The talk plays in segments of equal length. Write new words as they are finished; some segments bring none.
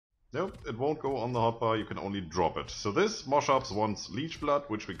Nope, it won't go on the hotbar, you can only drop it. So this Moschops wants leech blood,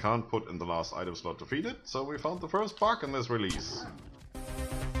 which we can't put in the last item slot to feed it, so we found the first bug in this release.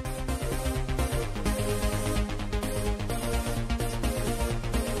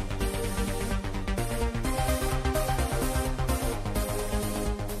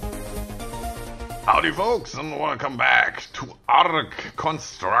 Howdy folks, and welcome back to Ark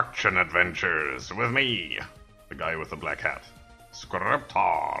Construction Adventures with me, the guy with the black hat,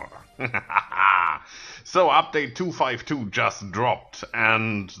 Scryptar. So update 252 just dropped,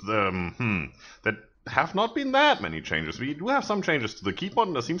 and there have not been that many changes. We do have some changes to the keyboard,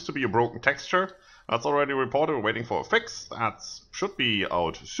 and there seems to be a broken texture. That's already reported, we're waiting for a fix. That should be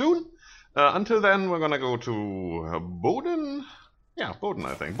out soon. Until then, we're gonna go to Boden. Yeah, Boden,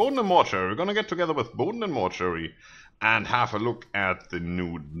 I think. Boden and Mortuari. We're gonna get together with Boden and Mortuari and have a look at the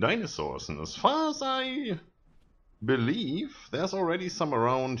new dinosaurs. And as far as I believe, there's already some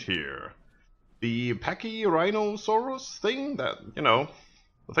around here. The Pachyrhinosaurus thing, that, you know,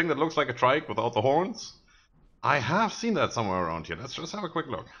 the thing that looks like a trike without the horns. I have seen that somewhere around here. Let's just have a quick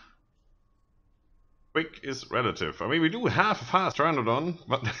look. Quick is relative. I mean, we do have a fast Pteranodon,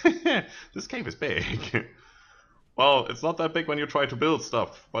 but this cave is big. Well, it's not that big when you try to build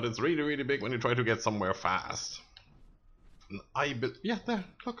stuff, but it's really, really big when you try to get somewhere fast. And yeah, there,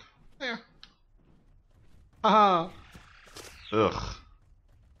 look, there. Haha. Ugh.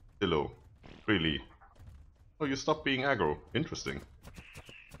 Hello. Really? Oh, you stopped being aggro. Interesting.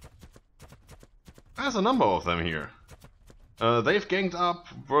 There's a number of them here. They've ganged up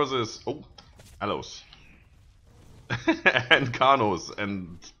versus... Oh, Allos. And Carnos,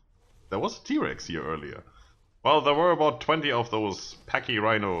 and there was a T-Rex here earlier. Well, there were about 20 of those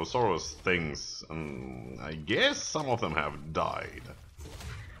Pachyrhinosaurus things, and I guess some of them have died.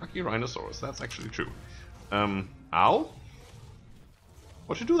 Pachyrhinosaurus, that's actually true. Ow?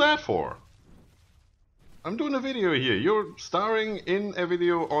 What'd you do that for? I'm doing a video here. You're starring in a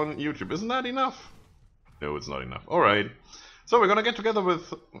video on YouTube. Isn't that enough? No, it's not enough. Alright. So we're gonna get together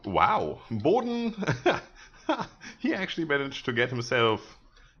with... Wow. Boden. He actually managed to get himself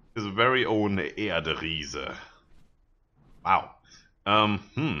his very own Erdriese. Wow.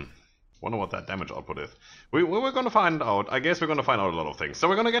 Wonder what that damage output is. We're gonna find out. I guess we're gonna find out a lot of things. So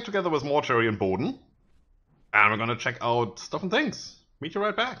we're gonna get together with Mortuari and Boden. And we're gonna check out stuff and things. Meet you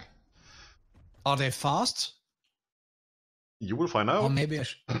right back. Are they fast? You will find out. Or maybe I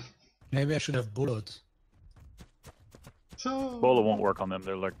should have bullets. So... Bolo won't work on them.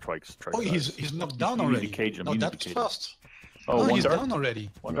 They're like trikes. Oh, he's knocked down already. Cage him. No, that's fast. Oh, he's dart? down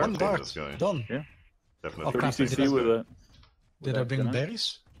already. One dart. Done. Yeah. Definitely. 30 CC with a... Did I bring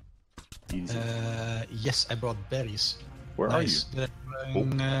berries? Easy. Yes, I brought berries. Where nice. are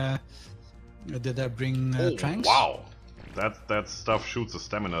you? Did I bring tranks? Wow. That stuff shoots a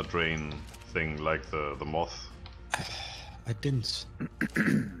stamina drain thing like the moth. I didn't.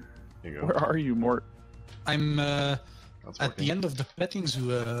 Here you go. Where are you, Mort? I'm at the end of the petting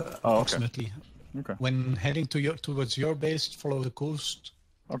zoo, approximately. Okay. When heading towards your base, follow the coast.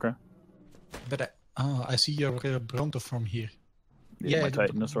 Okay. But I see your Bronto from here. Yeah, my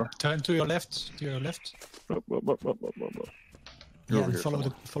Titanosaur. Turn to your left. To your left. Yeah, and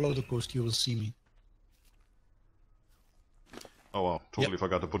follow the coast. You will see me. Oh wow, totally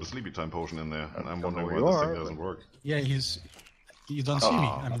forgot to put a sleepy time potion in there, and I'm wondering why you this are, thing doesn't work. Yeah, you don't see me.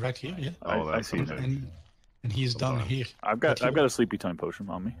 I'm right here. Yeah. Oh, I see that. And he's down here. I've got a sleepy time potion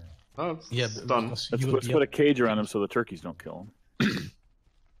on me. Oh, it's done. Let's put a cage around him so the turkeys don't kill him.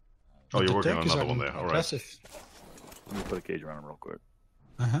 Oh, you're working on another one there. All right. Let me put a cage around him real quick.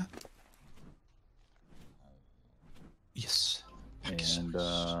 Yes.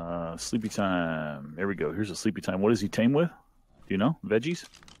 And sleepy time. There we go. Here's a sleepy time. What does he tame with? Do you know? Veggies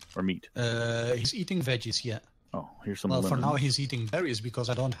or meat? He's eating veggies. Yeah. Oh, here's some lemons. For now he's eating berries because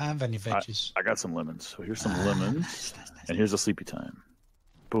I don't have any veggies. I got some lemons. So here's some lemons. Nice. And here's a sleepy time.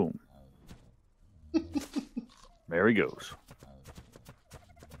 Boom. There he goes.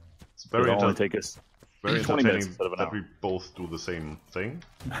 It's very only take us very 20 minutes instead of an that hour. we both do the same thing.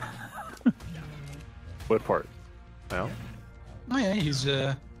 What part? Yeah. Oh yeah, he's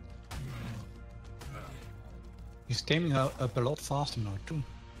taming up a lot faster now too.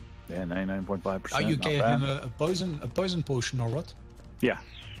 Yeah, 99.5%. Oh, you gave him a poison potion or what? Yeah,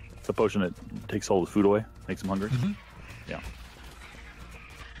 it's a potion that takes all the food away, makes him hungry. Mm-hmm. Yeah.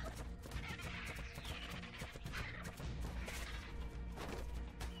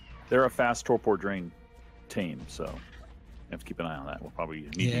 They're a fast torpor drain tame, so you have to keep an eye on that. We'll probably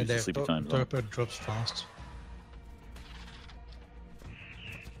need to use the sleepy time. Torpor drops fast.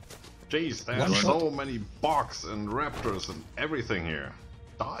 Jeez, there's so many barks and raptors and everything here.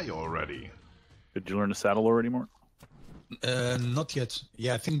 die already. Did you learn to saddle already, Mort? Not yet.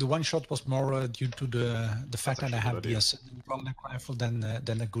 Yeah, I think the one shot was more due to the fact that I had the long neck rifle than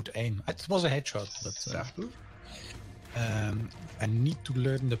a good aim. It was a headshot, but I need to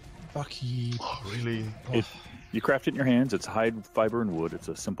learn the Paki. Oh, really? You craft it in your hands. It's hide, fiber, and wood. It's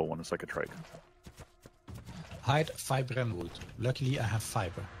a simple one. It's like a trike. Hide, fiber, and wood. Luckily, I have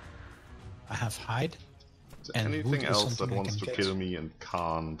fiber. I have hide. Is there anything else that wants to kill me and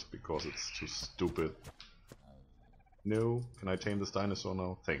can't because it's too stupid? No? Can I tame this dinosaur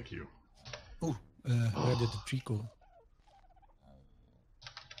now? Thank you. Oh, where did the tree go?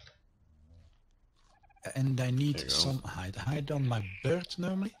 And I need some hide. Hide on my bird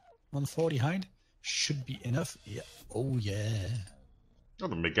normally. 140 hide. Should be enough. Yeah. Oh, yeah. Oh,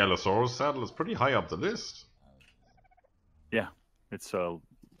 the Megalosaurus saddle is pretty high up the list. Yeah. It's a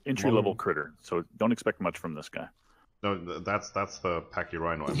entry-level critter, so don't expect much from this guy. No, that's the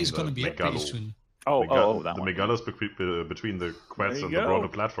Pachyrhino. He's going to be up pretty soon. That the one. Megalos between the quest and the broader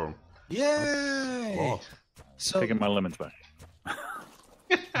platform. Yay! So, taking my lemons back.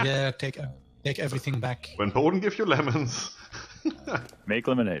 Yeah, take everything back. When Bowden give you lemons, make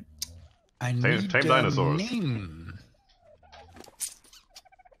lemonade. I need tame dinosaurs. Name.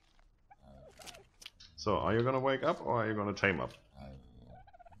 So, are you gonna wake up or are you gonna tame up?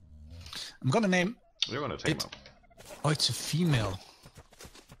 I'm gonna name. You're gonna tame up. Oh, it's a female.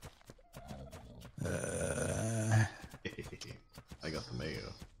 I got the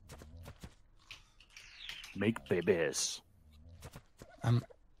male. Make babies.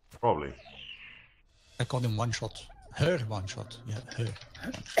 Probably. I called him one shot. Her one shot. Yeah, her.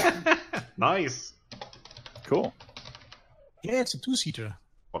 Nice. Cool. Yeah, it's a two-seater.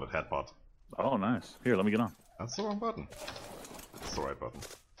 What a headbutt. Oh, nice. Here, let me get on. That's the wrong button. That's the right button.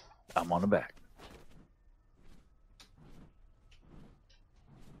 I'm on the back.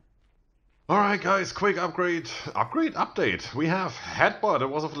 Alright guys, quick update. We have Headbutt, it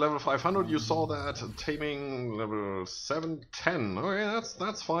was of level 500, you saw that. Taming level 710. Okay,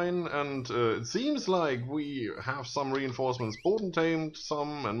 that's fine. And it seems like we have some reinforcements. Bowden tamed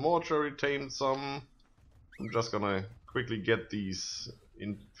some and Mortuari tamed some. I'm just gonna quickly get these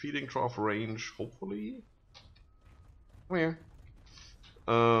in feeding trough range, hopefully. Where?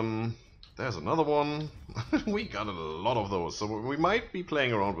 There's another one. We got a lot of those, so we might be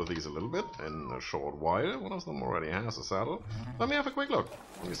playing around with these a little bit in a short while. One of them already has a saddle. Let me have a quick look.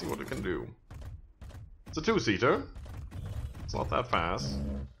 Let me see what it can do. It's a two-seater. It's not that fast.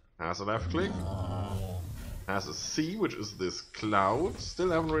 Has a left click. Has a C, which is this cloud. Still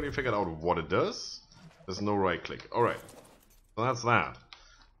haven't really figured out what it does. There's no right click. Alright. So that's that.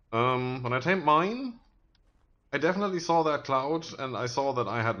 When I tamed mine, I definitely saw that cloud, and I saw that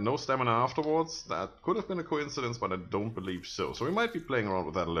I had no stamina afterwards. That could have been a coincidence, but I don't believe so. So we might be playing around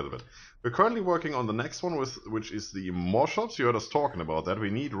with that a little bit. We're currently working on the next one, which is the more shops. You heard us talking about that. We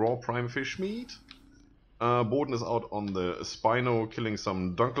need raw prime fish meat. Bowden is out on the Spino killing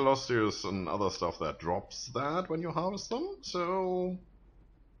some Dunkelosteus and other stuff that drops that when you harvest them. So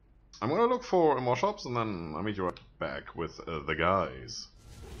I'm gonna look for more shops, and then I'll meet you right back with the guys.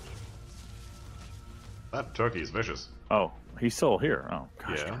 That turkey is vicious. Oh, he's still here. Oh,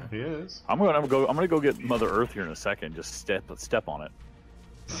 gosh. Yeah, he is. I'm gonna go get Mother Earth here in a second. Just step on it.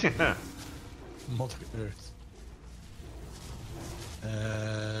 Yeah. Mother Earth.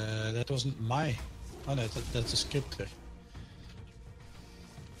 That wasn't my. Oh no, that's a Scryptar.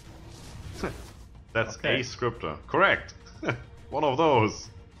 That's okay. a Scryptar. Correct. One of those.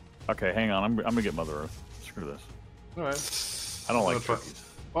 Okay, hang on. I'm gonna get Mother Earth. Screw this. All right. I don't like turkeys.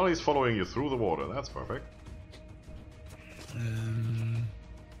 Well, he's following you through the water. That's perfect.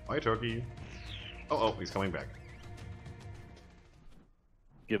 Bye, turkey. Oh, he's coming back.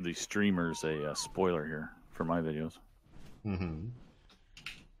 Give these streamers a spoiler here for my videos. Mm-hmm.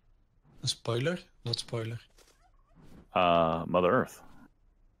 A spoiler? What spoiler? Mother Earth.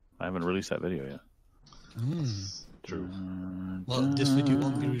 I haven't released that video yet. True. Well, this video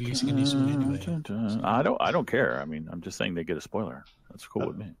won't be releasing any soon anyway. I don't care. I mean, I'm just saying they get a spoiler. That's cool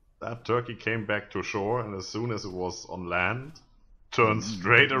with me. That turkey came back to shore, and as soon as it was on land, turned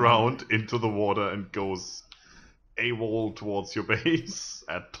straight around into the water and goes AWOL towards your base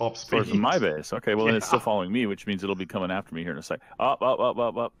at top speed. Towards my base. Okay, well then it's still following me, which means it'll be coming after me here in a sec. Up.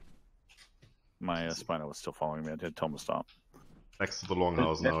 My Spino was still following me. I did tell him to stop. Next to the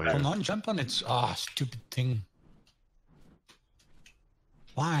longhouse now. Come on, jump on it. Ah, stupid thing.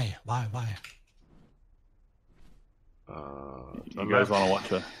 Why? You guys want to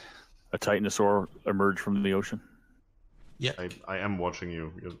watch a Titanosaur emerge from the ocean? Yeah. I am watching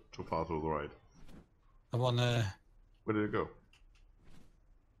you. You're too far to the right. I wanna. Where did it go?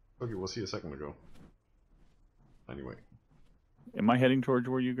 Turkey was here a second ago. Anyway. Am I heading towards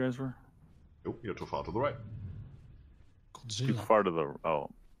where you guys were? Nope, you're too far to the right. Too far to the...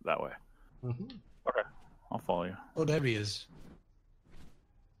 Oh, that way. Mm-hmm. Okay, I'll follow you. Oh, there he is.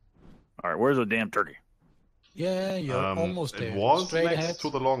 All right, where's the damn turkey? Yeah, you're almost there. It was straight next ahead.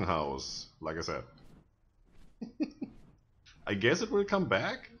 to the longhouse, like I said. I guess it will come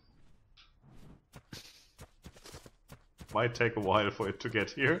back. Might take a while for it to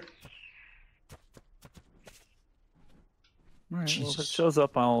get here. All right, well, if it shows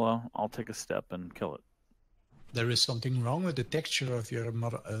up, I'll take a step and kill it. There is something wrong with the texture of your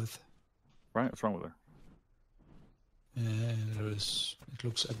Mother Earth. Right? What's wrong with her? There is. It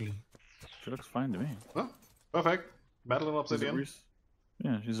looks ugly. She looks fine to me. Oh, perfect. Battle and obsidian.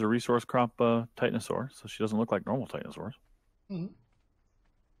 Yeah, she's a resource crop titanosaur, so she doesn't look like normal titanosaurs.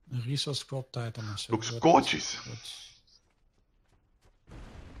 Mm-hmm. A resource crop titanosaur. Looks gorgeous.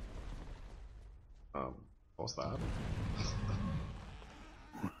 What's that?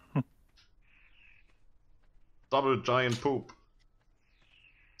 Double giant poop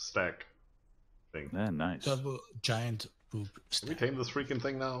stack thing. Yeah, nice. Double giant poop stack. Can we tame this freaking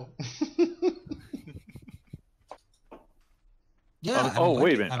thing now? Yeah. Oh,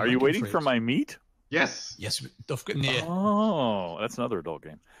 wait a minute. Are you waiting for my meat? Yes. Yes. Yeah. Oh, that's another adult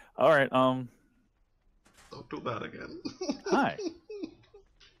game. All right. Don't do that again. Hi.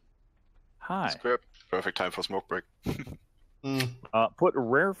 Hi. Script. Perfect time for smoke break. Put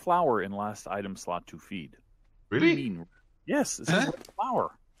rare flower in last item slot to feed. Really? What do you mean? Yes, it says rare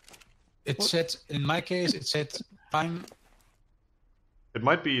flower. It said, in my case, it said prime. It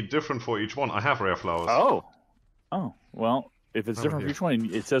might be different for each one. I have rare flowers. Oh. Well, if it's different for each one,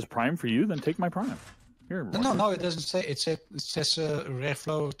 and it says prime for you, then take my prime. Here. No, it doesn't say. It says rare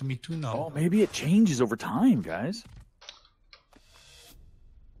flower to me too now. Oh, maybe it changes over time, guys.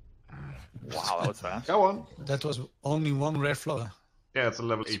 Wow, that was fast. Go on. That was only one rare flower. Yeah, it's a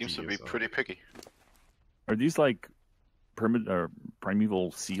level 80. Seems to be pretty picky. Are these like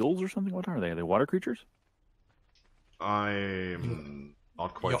primeval seals or something? What are they? Are they water creatures? I'm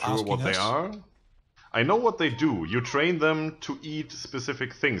not quite You're sure what they are. I know what they do. You train them to eat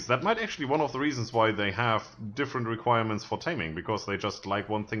specific things. That might actually be one of the reasons why they have different requirements for taming, because they just like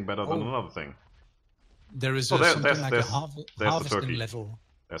one thing better than another thing. There is something like a harvesting level.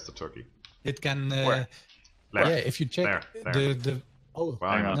 There's the turkey. It can. Where? Yeah, if you check there. the. Oh,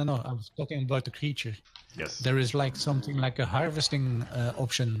 no, I was talking about the creature. Yes. There is like something like a harvesting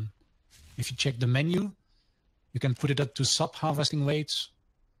option. If you check the menu, you can put it up to sub-harvesting weights.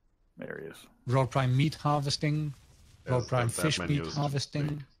 There he is. Raw prime meat harvesting. Raw prime fish meat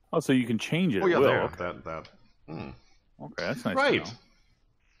harvesting. Oh, so you can change it. Oh, yeah, there. Okay. That. Okay, that's nice. Right.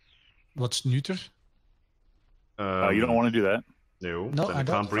 What's neuter? You don't want to do that. No, then I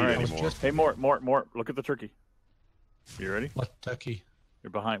can't breathe anymore. Hey, more. Look at the turkey. You ready? What turkey? You're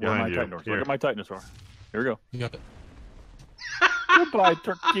behind my Titanosaur. Look at my Titanosaur. Here we go. Yeah. Goodbye,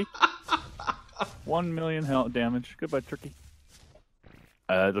 turkey. 1 million health damage. Goodbye, turkey.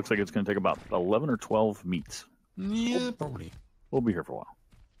 It looks like it's going to take about 11 or 12 meats. Yeah, probably. We'll be here for a while.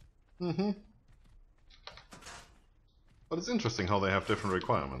 Mm-hmm. But it's interesting how they have different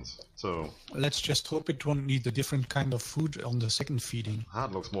requirements. So let's just hope it won't need a different kind of food on the second feeding.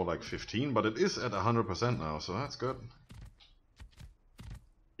 It looks more like 15, but it is at 100% now, so that's good.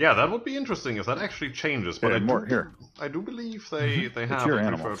 Yeah, that would be interesting if that actually changes. But I do believe they have it's your a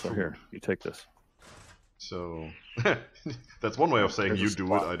animal, preferred so food. here, you take this. So that's one way of saying you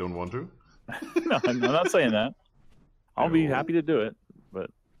do it. I don't want to. No, I'm not saying that. I'll be happy to do it,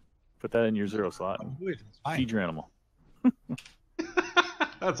 but put that in your 0 slot. Feed your animal.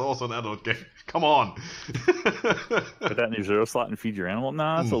 That's also an adult game. Come on. Put that in your 0 slot and feed your animal?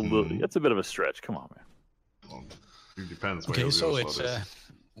 Nah, that's a bit of a stretch. Come on, man. Well, it depends. Okay, so it's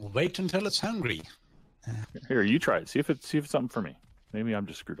wait until it's hungry. Here, you try it. See if it's something for me. Maybe I'm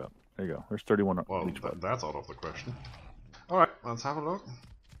just screwed up. There you go. There's 31. Well, that's out of the question. All right, let's have a look.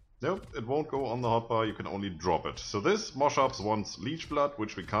 Nope, it won't go on the hotbar. You can only drop it. So this Moshops wants leech blood,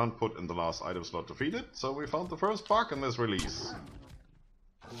 which we can't put in the last item slot to feed it. So we found the first bug in this release.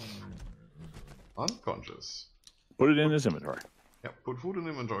 Unconscious. Put it in his inventory. Yeah, put food in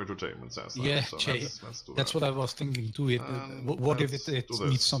inventory to tame, it says. Yeah, so Jay, let's do that's that. what I was thinking too. What if it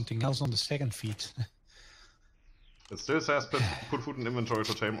needs something else on the second feed? It still says put food in inventory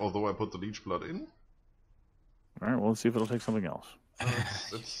to tame, although I put the leech blood in. Alright, well, let's see if it'll take something else.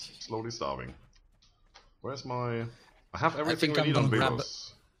 It's slowly starving. Where's my... I have everything we need I'm on gonna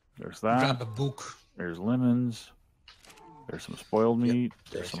Belos. There's that. Grab a book. There's lemons. There's some spoiled meat.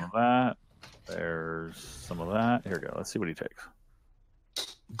 There's some of that. There's some of that. Here we go. Let's see what he takes.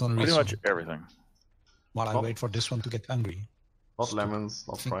 Gonna Pretty read much some everything. while I wait for this one to get hungry. Not lemons,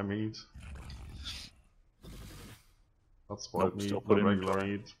 not fry meat. Not spoiled meat, still put not in regular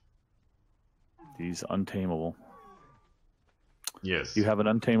inventory. meat. He's untamable. Yes. You have an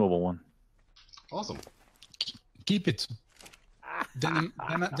untamable one. Awesome. Keep it. Then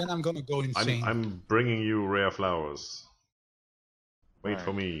I'm gonna go insane. I'm bringing you rare flowers. Wait Alright.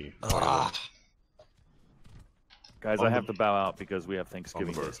 for me. Guys, On I the- have to bow out because we have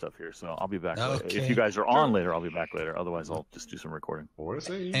Thanksgiving Day bird. stuff here, so I'll be back later. Okay. If you guys are on later, I'll be back later. Otherwise, I'll just do some recording. Or is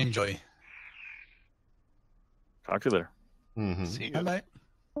he? Enjoy. Talk to you later. Mm-hmm. See you. Bye bye.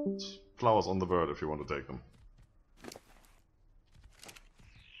 Flowers on the bird if you want to take them.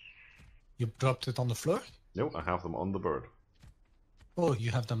 You dropped it on the floor? No, I have them on the bird. Oh,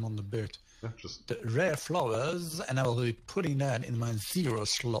 you have them on the bird. Yeah, just The rare flowers, and I will be putting that in my 0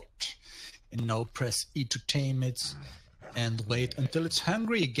 slot. And now press E to tame it, and wait until it's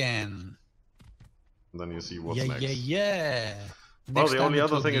hungry again. and then you see what's Yeah, next. yeah. Well, Next the time only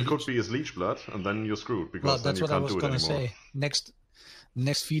other will thing be it could be is leech blood, and then you're screwed because Well, then that's you what I can't was do it gonna anymore. say.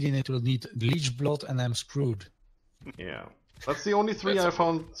 Next feeding it will need leech blood, and I'm screwed. Yeah. That's the only 3 I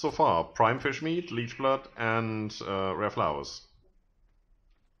found so far. Prime fish meat, leech blood, and rare flowers.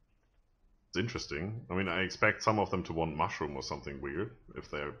 It's interesting. I mean, I expect some of them to want mushroom or something weird. If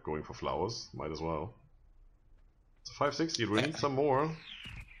they're going for flowers, might as well. It's a 560, we need some more.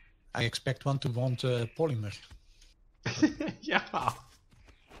 I expect one to want polymer. Yeah.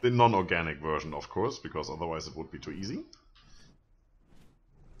 The non-organic version, of course, because otherwise it would be too easy.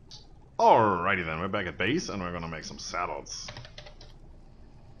 Alrighty then, we're back at base and we're gonna make some saddles.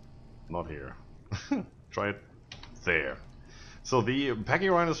 Not here. Try it there. So the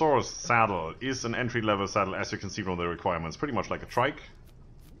Pachyrhinosaurus saddle is an entry-level saddle, as you can see from the requirements, pretty much like a trike.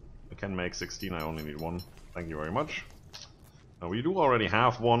 I can make 16, I only need 1. Thank you very much. Now we do already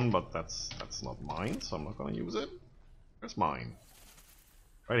have one, but that's not mine, so I'm not gonna use it. Where's mine?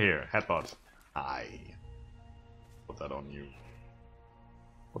 Right here, headbutt. Hi. Put that on you.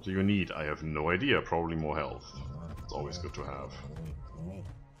 What do you need? I have no idea. Probably more health. It's always good to have.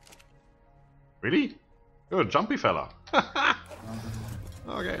 Really? You're a jumpy fella.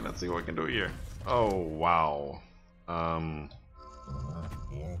 Okay, let's see what we can do here. Oh, wow.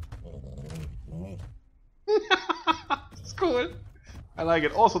 It's cool. I like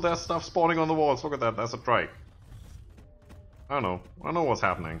it. Also, there's stuff spawning on the walls. Look at that. That's a trike. I don't know. I know what's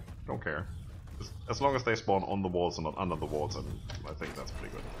happening. Don't care. Just as long as they spawn on the walls and not under the walls, and I think that's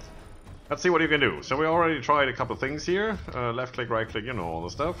pretty good. Let's see what you can do. So we already tried a couple things here. Left click, right click, you know, all the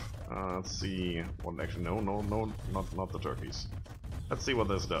stuff. Let's see what actually... No, not the turkeys. Let's see what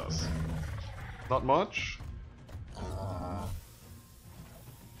this does. Not much.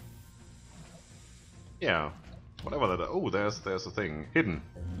 Yeah. Whatever that... Oh, there's a thing. Hidden.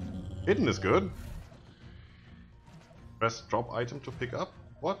 Hidden is good. Press drop item to pick up.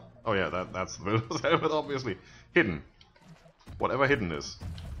 What? Oh yeah, that's the Villain's helmet, obviously. Hidden. Whatever hidden is.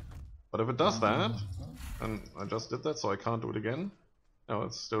 But if it does that, and I just did that, so I can't do it again. No,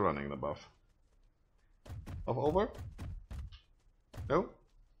 it's still running the buff. Buff over? No?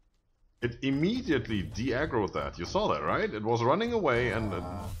 It immediately de-aggroed that. You saw that, right? It was running away and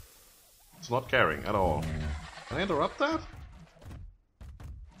it's not caring at all. Can I interrupt that?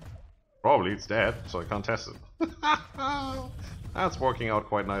 Probably it's dead, so I can't test it. That's working out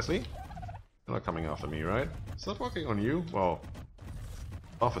quite nicely. You're not coming after me, right? It's not working on you? Well,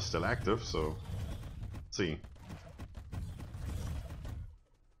 buff is still active, so... Let's see.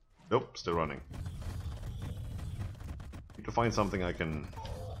 Nope, still running. Need to find something I can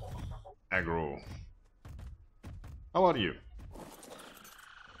aggro. How about you?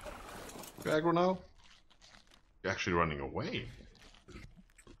 You aggro now? You're actually running away.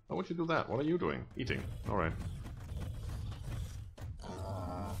 How would you do that? What are you doing? Eating. Alright.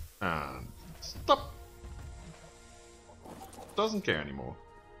 And stop! Doesn't care anymore.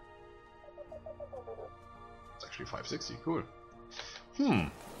 It's actually 560, cool.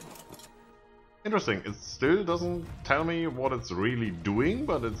 Interesting, it still doesn't tell me what it's really doing,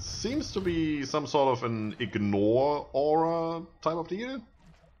 but it seems to be some sort of an ignore aura type of deal.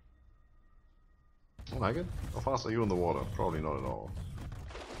 I like it. How fast are you in the water? Probably not at all.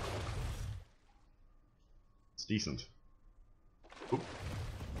 It's decent. Oop.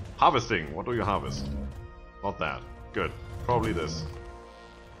 Harvesting, what do you harvest? Not that. Good. Probably this.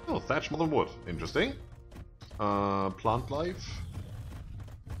 Oh, thatch more than wood. Interesting. Plant life.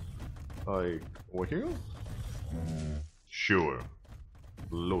 Like, over here? Sure.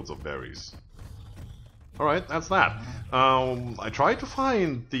 Loads of berries. Alright, that's that. I tried to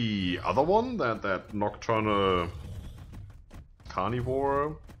find the other one, that nocturnal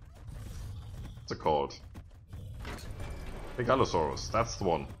carnivore. What's it called? Megalosaurus, that's the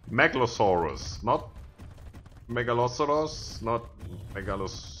one. Megalosaurus, not Megalosaurus, not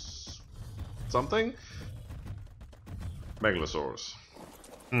Megalos... something? Megalosaurus.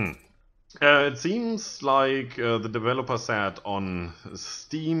 It seems like the developer said on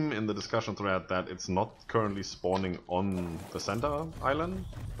Steam in the discussion thread that it's not currently spawning on the center island,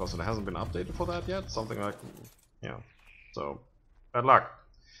 because it hasn't been updated for that yet, something like... yeah. So, bad luck.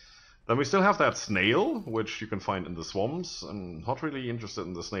 Then we still have that snail, which you can find in the swamps. I'm not really interested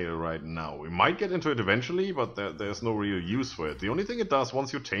in the snail right now. We might get into it eventually, but there's no real use for it. The only thing it does,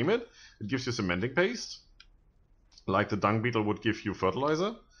 once you tame it, it gives you cementing paste. Like the dung beetle would give you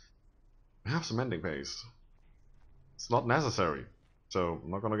fertilizer. We have cementing paste. It's not necessary, so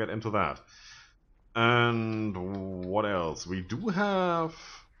I'm not gonna get into that. And what else? We do have...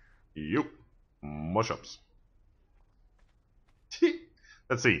 mushrooms.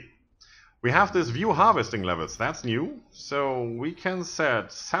 Let's see. We have this view harvesting levels, that's new. So we can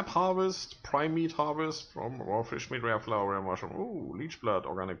set sap harvest, prime meat harvest from raw fish meat, rare flour, rare mushroom, ooh, leech blood,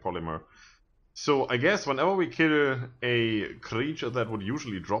 organic polymer. So I guess whenever we kill a creature that would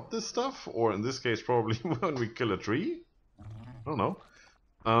usually drop this stuff, or in this case probably when we kill a tree, I don't know,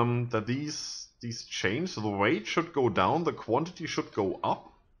 that these change, so the weight should go down, the quantity should go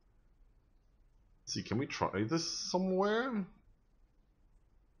up. Let's see, can we try this somewhere?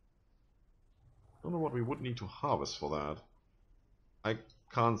 Don't know what we would need to harvest for that. I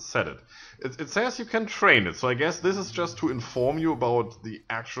can't set it. It says you can train it, so I guess this is just to inform you about the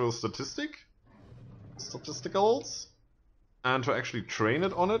actual statisticals, and to actually train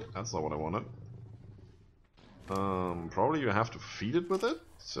it on it. That's not what I wanted. Probably you have to feed it with it.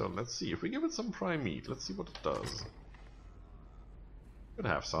 So let's see, if we give it some prime meat, let's see what it does. Could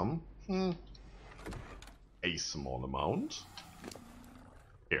have some. A small amount.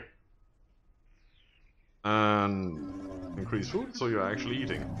 Here. And increase food, so you're actually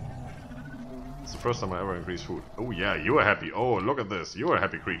eating. It's the first time I ever increase food. Oh yeah, you are happy. Oh, look at this. You're a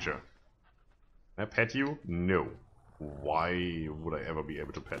happy creature. Can I pet you? No. Why would I ever be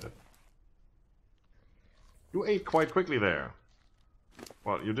able to pet it? You ate quite quickly there.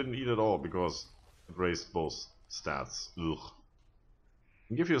 Well, you didn't eat at all because it raised both stats. Ugh. I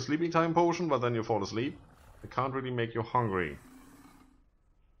can give you a sleeping time potion, but then you fall asleep. I can't really make you hungry.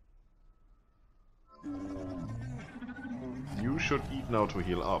 You should eat now to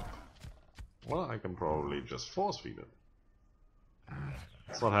heal up. Well, I can probably just force feed it.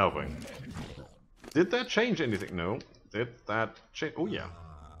 It's not helping. Did that change anything? No. Did that change? Oh yeah.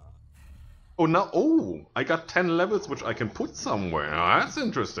 Oh now, oh! I got 10 levels which I can put somewhere. Now, that's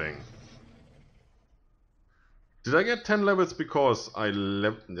interesting. Did I get 10 levels because I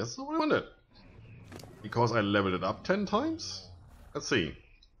leveled... That's not what I wanted. Because I leveled it up 10 times? Let's see.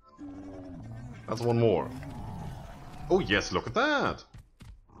 That's one more. Oh yes, look at that!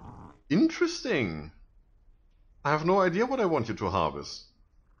 Interesting! I have no idea what I want you to harvest.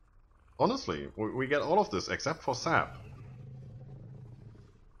 Honestly, we get all of this except for sap.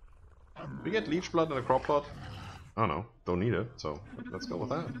 We get leech blood and a crop plot. I don't know, don't need it, so let's go with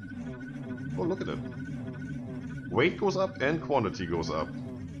that. Oh, look at it. Weight goes up and quantity goes up.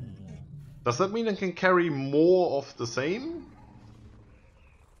 Does that mean I can carry more of the same?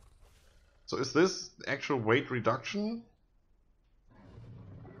 So is this actual weight reduction?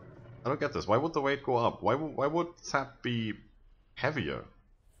 I don't get this. Why would the weight go up? Why would sap be heavier?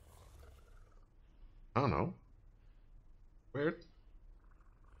 I don't know. Weird.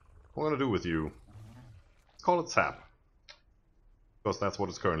 What am I gonna do with you? Let's call it sap. Because that's what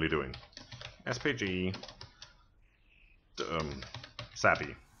it's currently doing. SPG.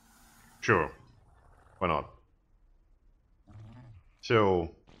 Sappy. Sure. Why not?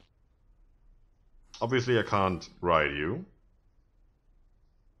 So... obviously I can't ride you.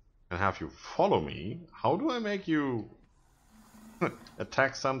 And have you follow me. How do I make you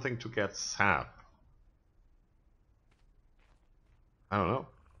attack something to get sap? I don't know.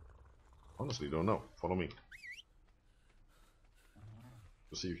 Honestly, don't know. Follow me.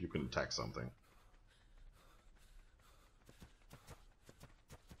 To see if you can attack something.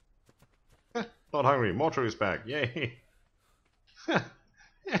 Not hungry. Mortuari is back. Yay. I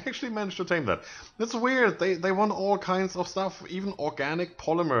actually managed to tame that. That's weird. They want all kinds of stuff, even organic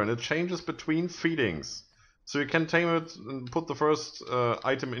polymer, and it changes between feedings. So you can tame it and put the first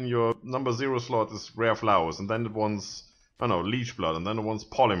item in your number 0 slot is rare flowers, and then it wants, I don't know, leech blood, and then it wants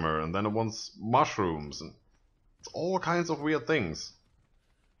polymer, and then it wants mushrooms, and it's all kinds of weird things.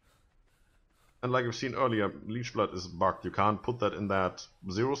 And like we've seen earlier, Leech Blood is bugged. You can't put that in that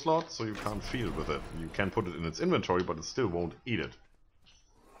 0 slot, so you can't field with it. You can put it in its inventory, but it still won't eat it.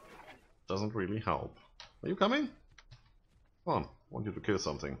 Doesn't really help. Are you coming? Come on, I want you to kill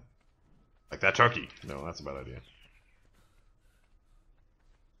something. Like that turkey. No, that's a bad idea.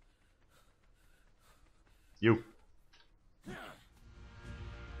 You.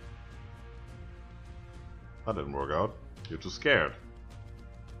 That didn't work out. You're too scared.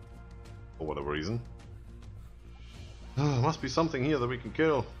 For whatever reason. Must be something here that we can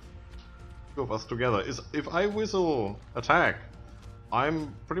kill. Two of us together. If I whistle attack,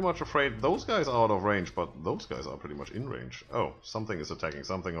 I'm pretty much afraid those guys are out of range, but those guys are pretty much in range. Oh, something is attacking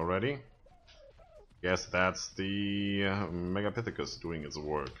something already. Yes, that's the Megapithecus doing its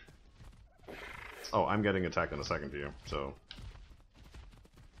work. Oh, I'm getting attacked in a second here, so...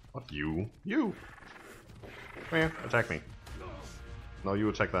 What? You? You! Come here, attack me. No, you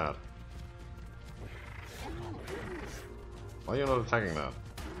attack that. Why are you not attacking that?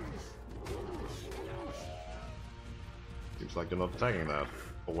 Seems like you're not attacking that,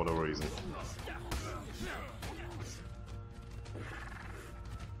 for whatever reason.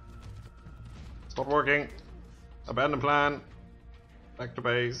 It's not working. Abandon plan. Back to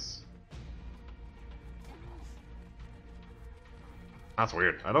base. That's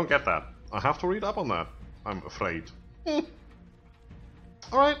weird. I don't get that. I have to read up on that, I'm afraid.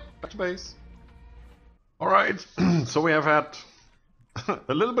 Alright, back to base. Alright, so we have had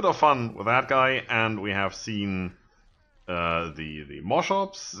a little bit of fun with that guy, and we have seen the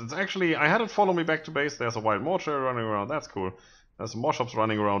Moshops. It's actually, I had it follow me back to base. There's a wild mortuary running around, that's cool. There's Moshops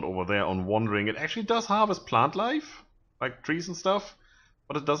running around over there on Wandering. It actually does harvest plant life, like trees and stuff,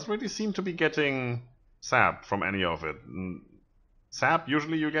 but it doesn't really seem to be getting sap from any of it. Sap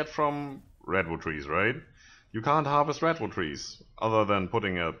usually you get from redwood trees, right? You can't harvest redwood trees other than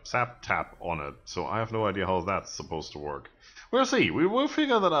putting a sap tap on it, so I have no idea how that's supposed to work. We'll see, we will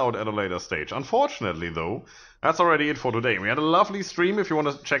figure that out at a later stage. Unfortunately though, that's already it for today. We had a lovely stream. If you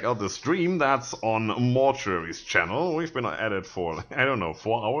want to check out the stream, that's on Mortuari's channel. We've been at it for, I don't know,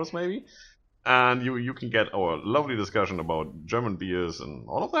 4 hours maybe? And you can get our lovely discussion about German beers and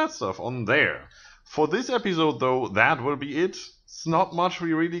all of that stuff on there. For this episode though, that will be it. It's not much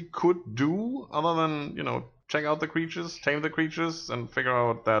we really could do other than, you know, check out the creatures, tame the creatures, and figure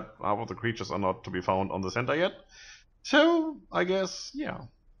out that half of the creatures are not to be found on the center yet. So, I guess, yeah,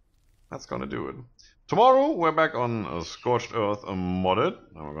 that's gonna do it. Tomorrow, we're back on Scorched Earth Modded,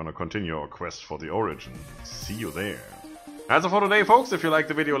 and we're gonna continue our quest for the origin. See you there. That's it for today, folks. If you like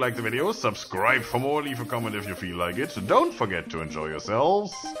the video, subscribe for more, leave a comment if you feel like it. Don't forget to enjoy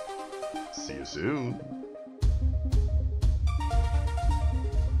yourselves. See you soon.